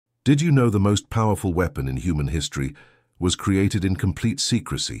Did you know the most powerful weapon in human history was created in complete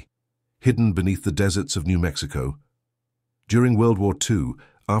secrecy, hidden beneath the deserts of New Mexico? During World War II,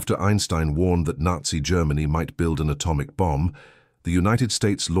 after Einstein warned that Nazi Germany might build an atomic bomb, the United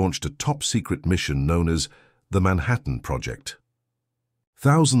States launched a top-secret mission known as the Manhattan Project.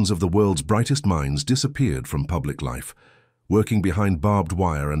 Thousands of the world's brightest minds disappeared from public life, working behind barbed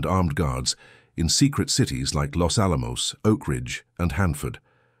wire and armed guards in secret cities like Los Alamos, Oak Ridge, and Hanford.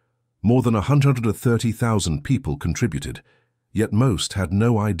 More than 130,000 people contributed, yet most had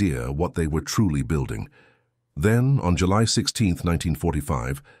no idea what they were truly building. Then, on July 16,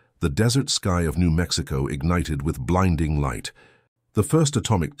 1945, the desert sky of New Mexico ignited with blinding light. The first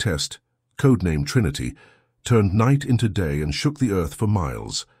atomic test, codenamed Trinity, turned night into day and shook the earth for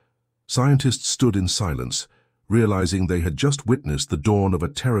miles. Scientists stood in silence, realizing they had just witnessed the dawn of a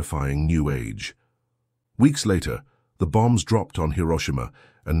terrifying new age. Weeks later, the bombs dropped on Hiroshima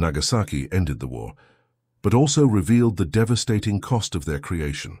and Nagasaki ended the war, but also revealed the devastating cost of their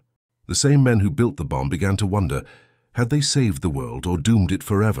creation. The same men who built the bomb began to wonder, had they saved the world or doomed it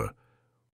forever?